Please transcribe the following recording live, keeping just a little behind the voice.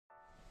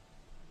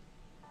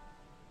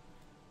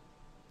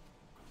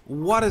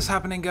What is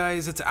happening,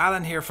 guys? It's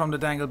Alan here from the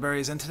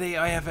Dangleberries, and today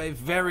I have a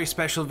very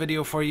special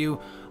video for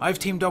you. I've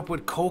teamed up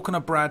with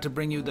Coconut Brad to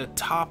bring you the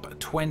top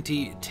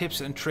 20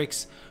 tips and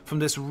tricks from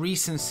this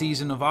recent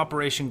season of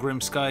Operation Grim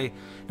Sky.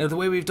 Now, the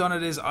way we've done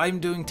it is I'm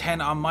doing 10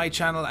 on my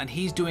channel and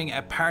he's doing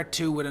a part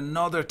 2 with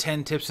another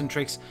 10 tips and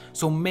tricks,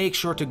 so make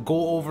sure to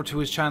go over to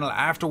his channel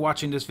after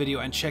watching this video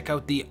and check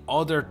out the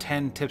other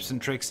 10 tips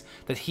and tricks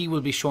that he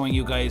will be showing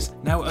you guys.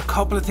 Now, a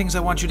couple of things I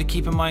want you to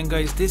keep in mind,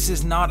 guys. This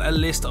is not a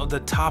list of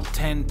the top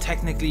 10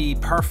 technically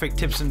perfect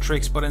tips and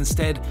tricks, but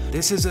instead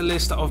this is a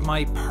list of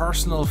my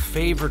personal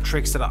favorite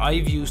tricks that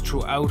I've used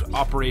throughout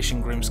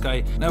Operation Grim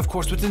Sky. Now, of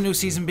course, with the new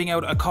season being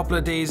out a couple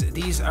of days,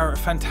 these are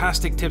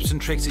fantastic tips and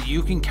tricks that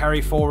you can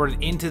carry forward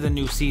into the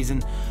new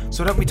season.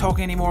 So without me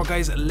talking anymore,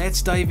 guys,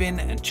 let's dive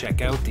in and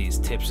check out these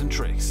tips and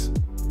tricks.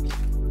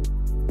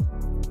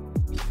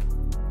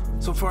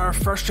 So for our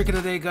first trick of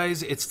the day,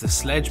 guys, it's the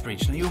Sledge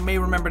Breach. Now, you may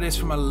remember this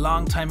from a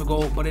long time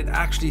ago, but it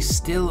actually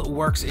still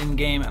works in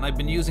game, and I've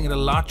been using it a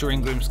lot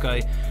during Grim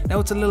Sky. Now,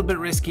 it's a little bit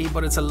risky,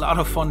 but it's a lot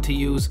of fun to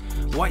use.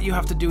 What you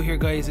have to do here,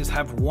 guys, is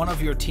have one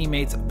of your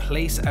teammates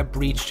place a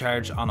breach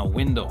charge on a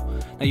window.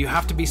 Now, you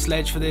have to be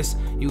Sledge for this.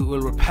 You will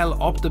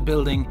rappel up the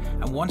building,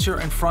 and once you're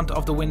in front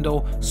of the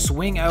window,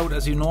 swing out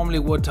as you normally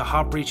would to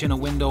hot breach in a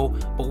window,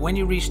 but when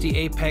you reach the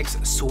apex,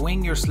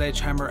 swing your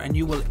sledgehammer and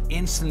you will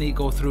instantly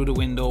go through the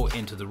window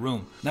into the room.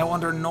 Now,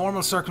 under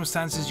normal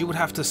circumstances, you would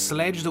have to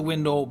sledge the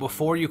window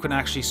before you can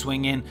actually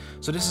swing in.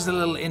 So this is a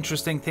little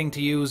interesting thing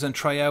to use and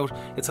try out.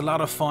 It's a lot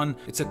of fun.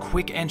 It's a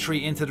quick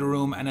entry into the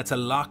room and it's a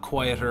lot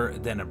quieter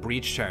than a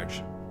breach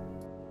charge.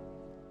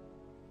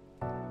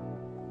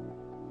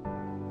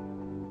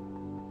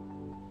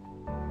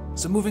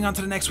 So moving on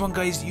to the next one,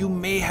 guys, you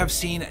may have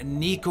seen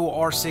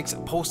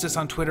NicoR6 post this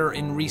on Twitter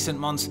in recent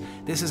months.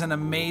 This is an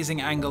amazing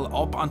angle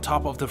up on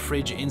top of the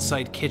fridge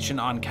inside kitchen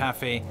on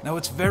Kafe. Now,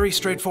 it's very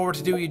straightforward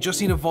to do. You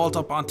just need a vault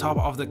up on top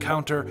of the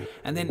counter,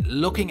 and then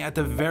looking at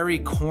the very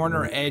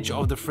corner edge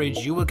of the fridge,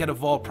 you will get a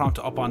vault prompt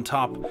up on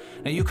top.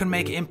 Now, you can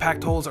make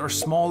impact holes or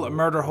small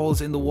murder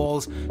holes in the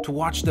walls to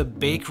watch the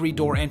bakery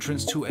door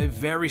entrance to a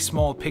very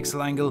small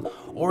pixel angle,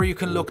 or you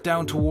can look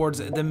down towards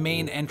the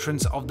main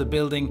entrance of the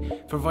building,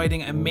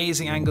 providing amazing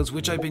angles,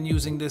 which I've been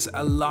using this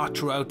a lot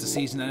throughout the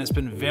season and it's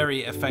been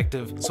very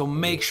effective, so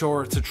make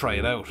sure to try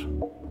it out.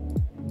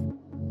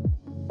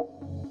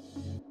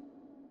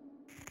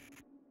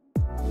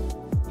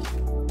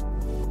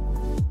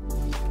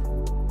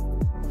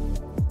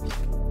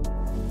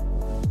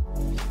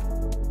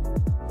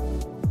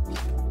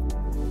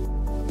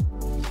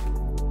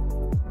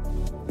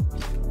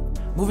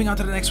 Moving on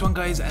to the next one,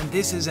 guys, and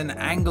this is an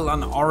angle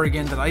on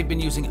Oregon that I've been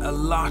using a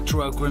lot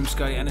throughout Grim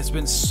Sky, and it's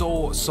been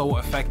so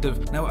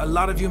effective. Now, a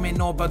lot of you may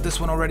know about this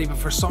one already, but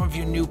for some of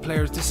you new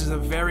players, this is a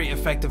very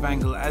effective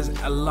angle, as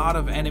a lot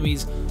of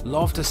enemies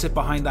love to sit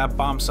behind that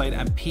bomb site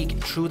and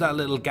peek through that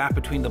little gap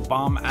between the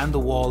bomb and the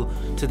wall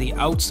to the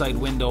outside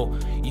window.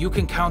 You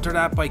can counter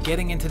that by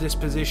getting into this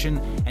position,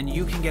 and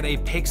you can get a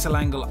pixel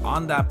angle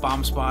on that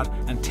bomb spot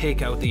and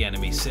take out the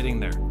enemy sitting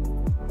there.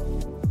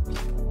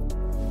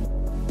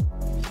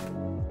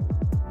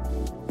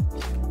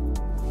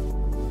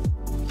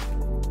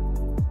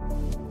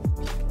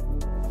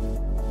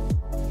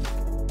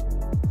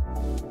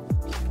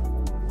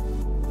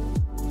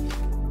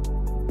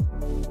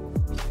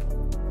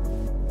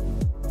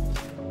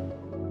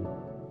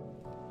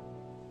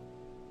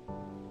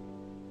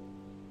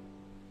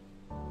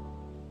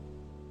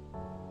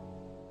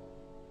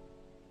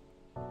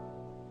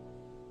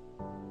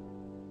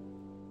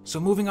 So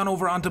moving on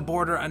over onto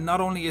border, and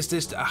not only is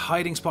this a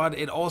hiding spot,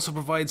 it also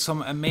provides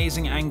some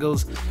amazing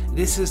angles.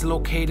 This is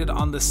located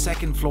on the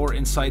second floor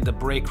inside the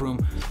break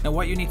room. Now,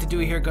 what you need to do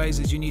here, guys,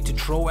 is you need to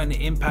throw an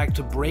impact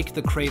to break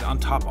the crate on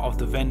top of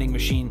the vending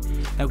machine.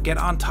 Now, get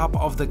on top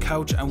of the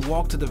couch and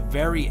walk to the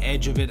very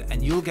edge of it,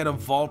 and you'll get a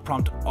vault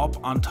prompt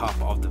up on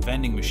top of the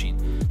vending machine.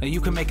 Now,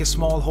 you can make a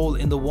small hole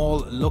in the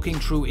wall looking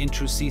through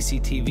into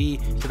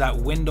CCTV to that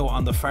window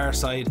on the far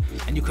side,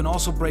 and you can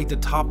also break the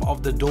top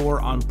of the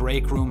door on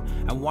break room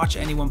and watch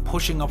anyone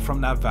pushing up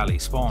from that valley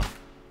spawn.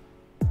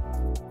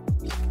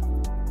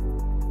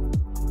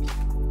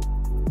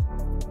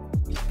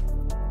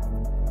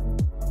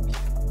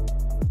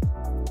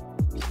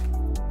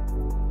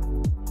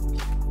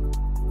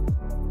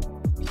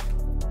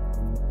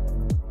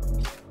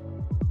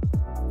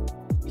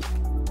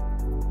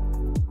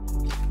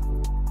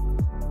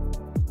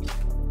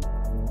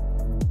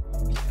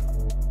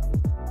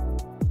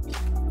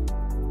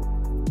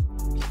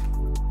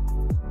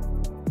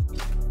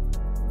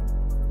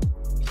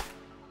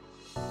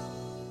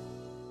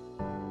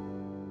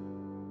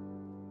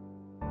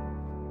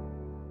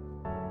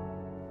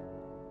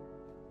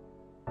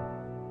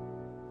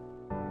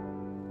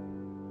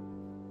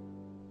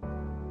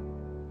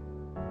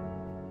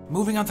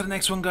 Moving on to the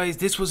next one, guys,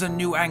 this was a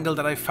new angle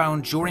that I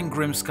found during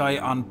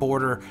Grimsky on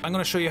Border. I'm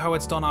going to show you how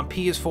it's done on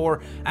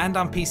PS4 and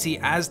on PC,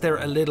 as they're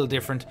a little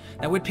different.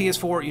 Now with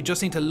PS4, you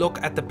just need to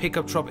look at the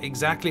pickup truck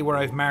exactly where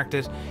I've marked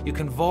it. You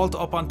can vault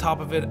up on top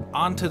of it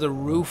onto the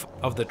roof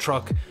of the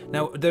truck.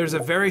 Now there's a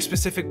very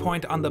specific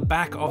point on the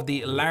back of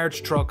the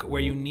large truck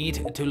where you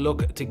need to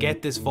look to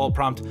get this vault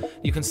prompt.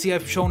 You can see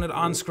I've shown it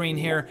on screen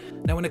here.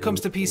 Now when it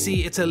comes to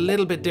PC, it's a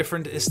little bit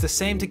different. It's the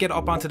same to get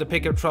up onto the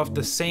pickup truck,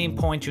 the same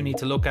point you need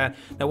to look at.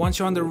 Now once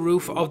you're on the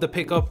roof of the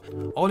pickup,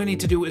 all you need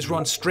to do is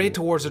run straight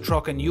towards the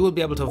truck and you will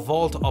be able to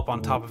vault up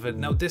on top of it.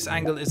 Now this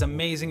angle is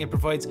amazing. It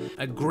provides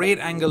a great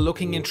angle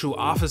looking in through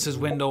Office's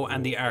window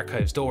and the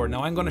Archives door.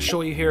 Now I'm going to show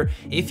you here,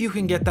 if you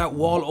can get that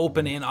wall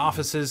open in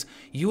Offices,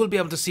 you will be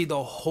able to see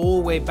the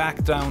whole way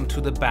back down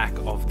to the back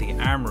of the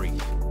armory.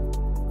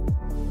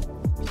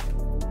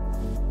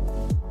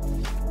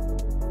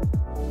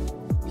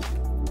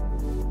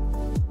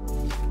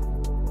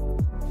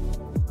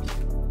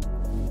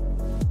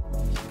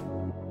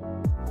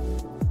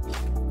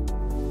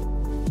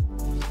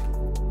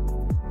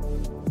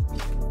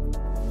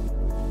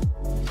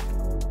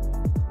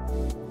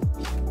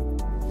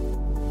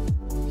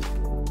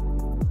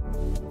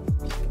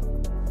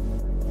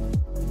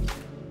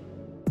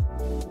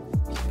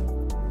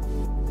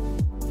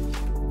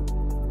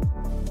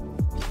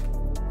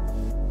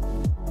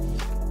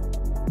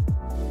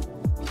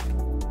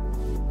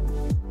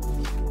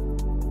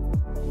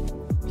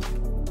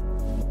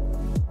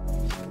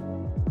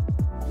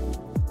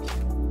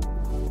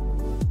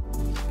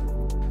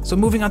 So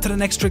moving on to the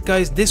next trick,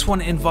 guys, this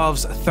one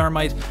involves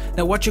thermite.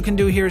 Now what you can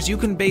do here is you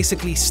can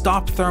basically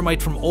stop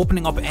thermite from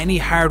opening up any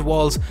hard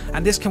walls,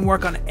 and this can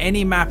work on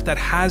any map that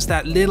has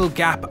that little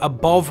gap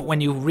above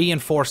when you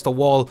reinforce the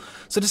wall.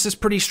 So this is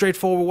pretty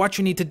straightforward. What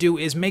you need to do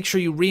is make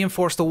sure you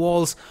reinforce the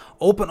walls,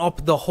 open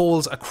up the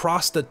holes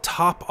across the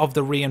top of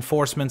the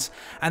reinforcements,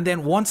 and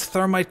then once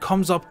thermite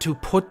comes up to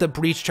put the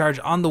breach charge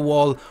on the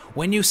wall,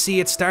 when you see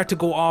it start to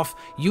go off,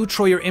 you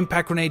throw your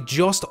impact grenade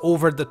just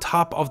over the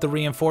top of the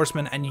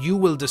reinforcement and you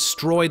will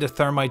destroy the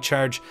thermite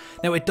charge.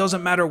 Now it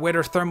doesn't matter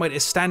whether thermite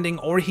is standing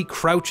or he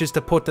crouches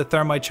to put the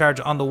thermite charge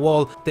on the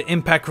wall, the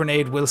impact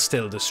grenade will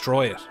still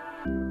destroy it.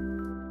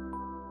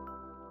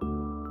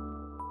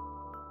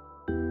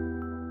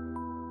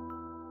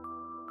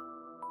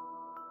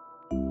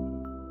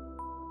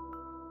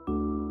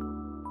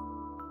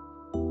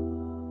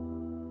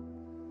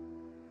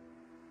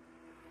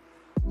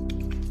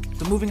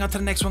 So moving on to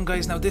the next one,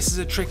 guys. Now this is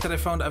a trick that I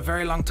found a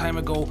very long time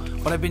ago,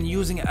 but I've been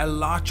using it a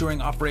lot during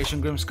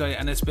Operation Grimsky,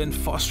 and it's been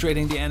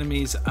frustrating the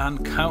enemies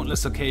on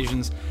countless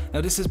occasions.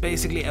 Now this is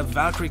basically a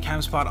Valkyrie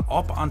cam spot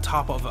up on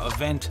top of a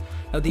vent.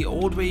 Now the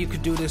old way you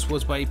could do this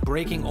was by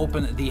breaking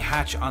open the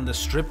hatch on the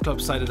strip club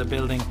side of the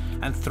building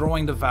and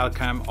throwing the Valk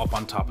Cam up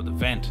on top of the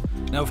vent.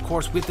 Now of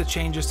course, with the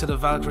changes to the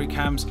Valkyrie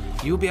cams,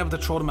 you'll be able to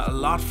throw them a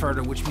lot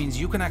further, which means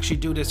you can actually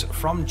do this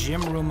from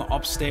gym room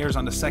upstairs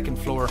on the second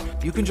floor.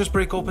 You can just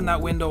break open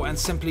that window and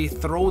simply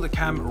throw the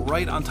cam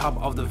right on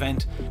top of the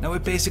vent. Now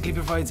it basically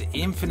provides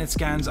infinite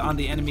scans on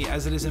the enemy,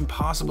 as it is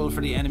impossible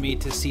for the enemy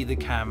to see the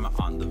cam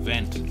on the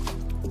vent.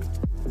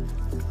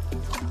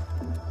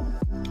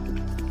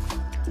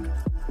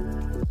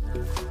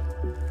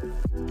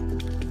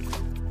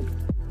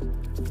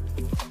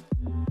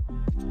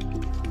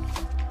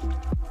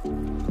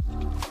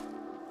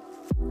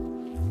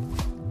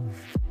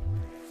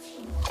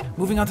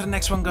 Moving on to the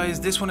next one, guys,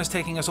 this one is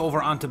taking us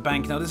over onto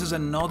Bank. Now this is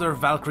another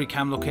Valkyrie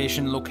cam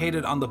location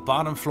located on the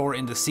bottom floor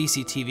in the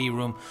CCTV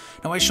room.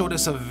 Now I showed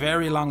this a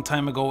very long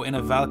time ago in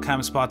a Valk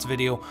Cam spots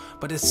video,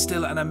 but it's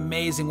still an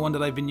amazing one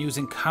that I've been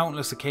using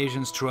countless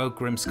occasions throughout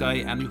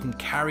Grimsky, and you can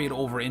carry it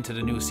over into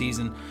the new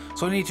season.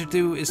 So all you need to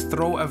do is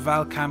throw a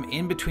Valk Cam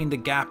in between the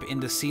gap in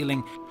the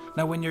ceiling.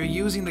 Now when you're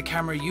using the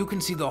camera, you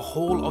can see the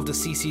whole of the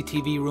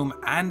CCTV room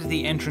and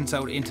the entrance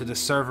out into the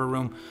server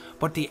room,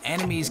 but the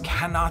enemies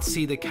cannot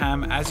see the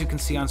cam. As you can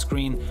see on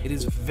screen, it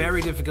is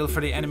very difficult for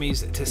the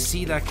enemies to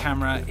see that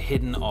camera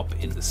hidden up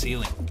in the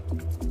ceiling.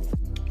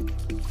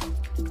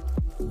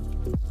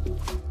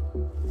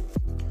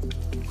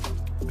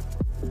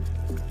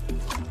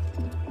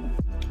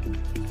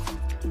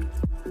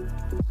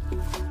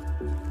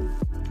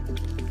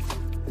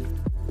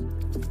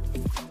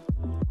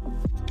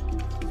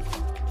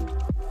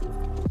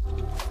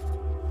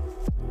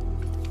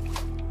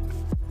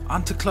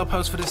 Onto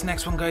Clubhouse for this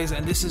next one, guys,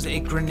 and this is a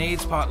grenade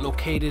spot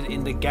located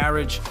in the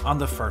garage on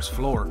the first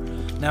floor.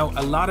 Now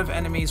a lot of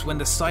enemies, when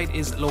the site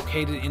is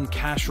located in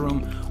cash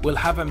room, will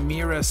have a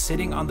mirror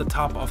sitting on the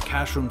top of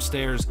cash room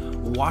stairs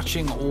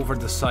watching over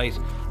the site.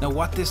 Now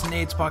what this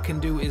nade spot can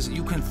do is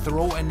you can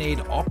throw a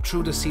nade up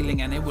through the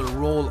ceiling and it will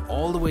roll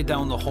all the way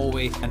down the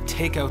hallway and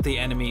take out the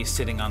enemy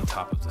sitting on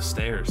top of the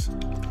stairs.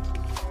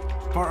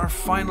 For our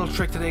final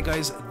trick today,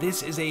 guys,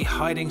 this is a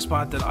hiding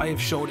spot that I have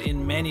showed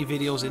in many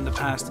videos in the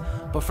past,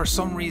 but for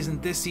some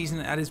reason this season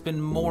it has been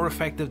more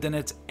effective than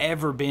it's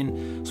ever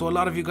been. So a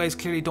lot of you guys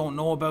clearly don't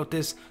know about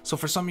this, so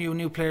for some of you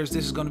new players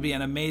this is going to be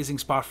an amazing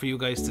spot for you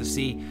guys to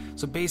see.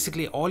 So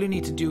basically all you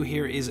need to do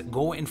here is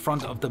go in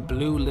front of the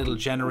blue little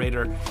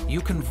generator.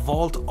 You can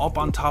vault up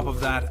on top of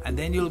that, and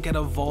then you'll get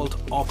a vault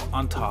up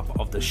on top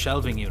of the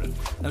shelving unit.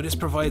 Now this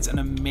provides an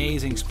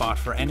amazing spot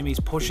for enemies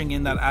pushing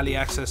in that alley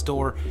access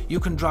door. You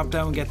can drop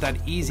down and get that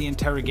easy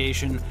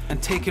interrogation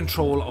and take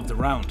control of the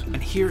round.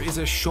 And here is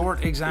a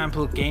short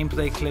example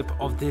gameplay clip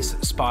of this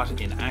spot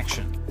in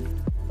action.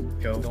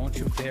 Go. Don't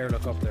you dare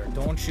look up there.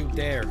 Don't you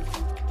dare.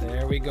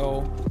 There we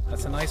go.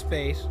 That's a nice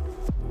bait.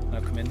 Now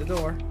come in the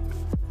door.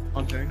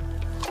 Hunting.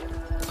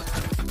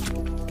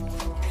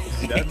 Is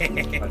he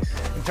dead?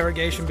 Nice.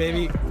 Interrogation,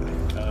 baby.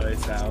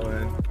 Nice,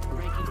 Alan.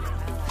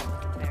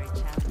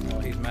 Oh,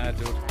 he's mad,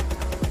 dude.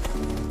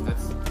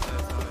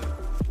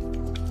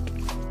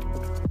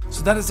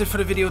 So that is it for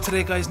the video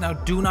today, guys. Now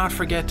do not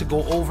forget to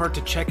go over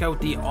to check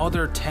out the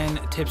other 10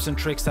 tips and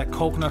tricks that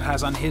Coconut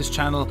has on his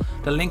channel.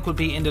 The link will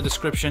be in the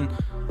description.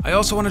 I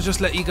also want to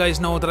just let you guys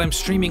know that I'm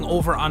streaming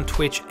over on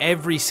Twitch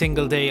every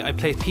single day. I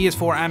play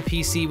PS4 and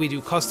PC. We do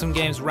custom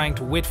games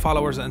ranked with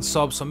followers and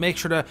subs, so make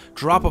sure to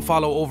drop a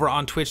follow over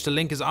on Twitch. The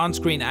link is on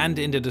screen and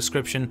in the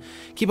description.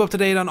 Keep up to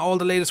date on all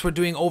the latest we're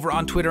doing over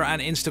on Twitter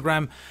and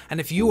Instagram. And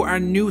if you are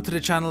new to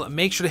the channel,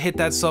 make sure to hit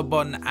that sub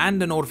button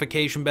and the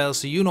notification bell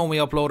so you know when we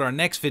upload our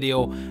next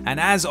video. And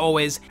as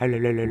always,